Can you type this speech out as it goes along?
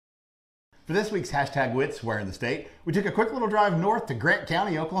For this week's Hashtag Wits, Where in the State, we took a quick little drive north to Grant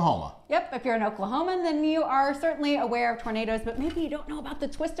County, Oklahoma. Yep, if you're an Oklahoman, then you are certainly aware of tornadoes, but maybe you don't know about the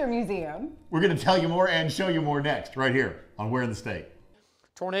Twister Museum. We're going to tell you more and show you more next, right here on Where in the State.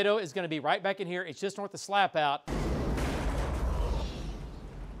 Tornado is going to be right back in here. It's just north of Slap Out.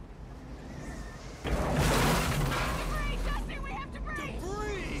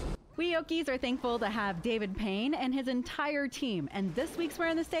 We Okies are thankful to have David Payne and his entire team, and this week's Where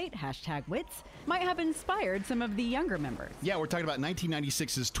in the State, Hashtag Wits, might have inspired some of the younger members. Yeah, we're talking about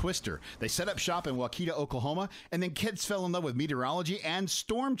 1996's Twister. They set up shop in Wakita, Oklahoma, and then kids fell in love with meteorology and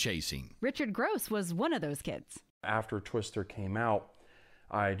storm chasing. Richard Gross was one of those kids. After Twister came out,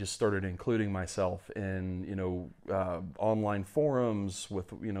 I just started including myself in, online forums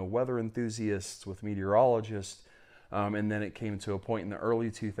with, weather enthusiasts, with meteorologists. And then it came to a point in the early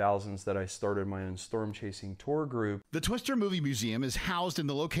 2000s that I started my own storm chasing tour group. The Twister Movie Museum is housed in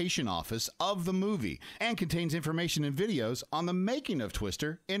the location office of the movie and contains information and videos on the making of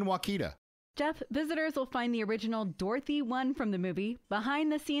Twister in Wakita. Jeff, visitors will find the original Dorothy 1 from the movie,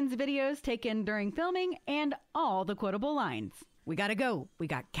 behind-the-scenes videos taken during filming, and all the quotable lines. We gotta go. We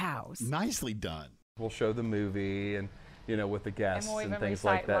got cows. Nicely done. We'll show the movie and with the guests and, and things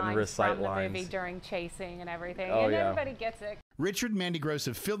like that, and recite from lines the movie during chasing and everything, Oh, and yeah. everybody gets it. Richard and Mandy Gross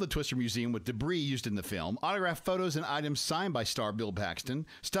have filled the Twister Museum with debris used in the film, autographed photos and items signed by star Bill Paxton,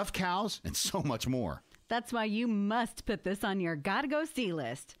 stuffed cows, and so much more. That's why you must put this on your gotta-go-see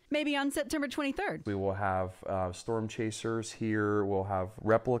list. Maybe on September 23rd. We will have storm chasers here. We'll have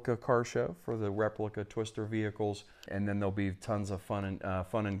replica car show for the replica Twister vehicles, and then there'll be tons of fun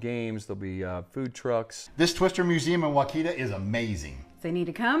and games. There'll be food trucks. This Twister Museum in Wakita is amazing. So you need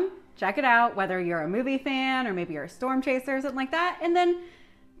to come, check it out, whether you're a movie fan or maybe you're a storm chaser or something like that, and then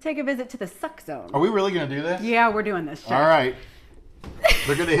take a visit to the Suck Zone. Are we really going to do this? Yeah, we're doing this. Jeff. All right.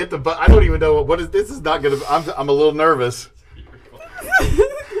 They're going to hit the button. I don't even know what is this. Is not going to. I'm a little nervous. I'm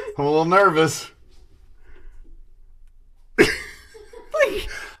a little nervous.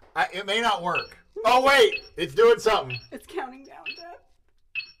 It may not work. Oh wait, it's doing something. It's counting down, Jeff.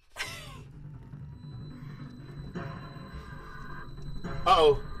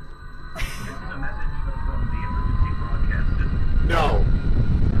 Uh-oh. This is a message from the emergency broadcast system. No.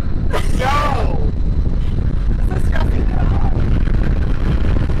 No.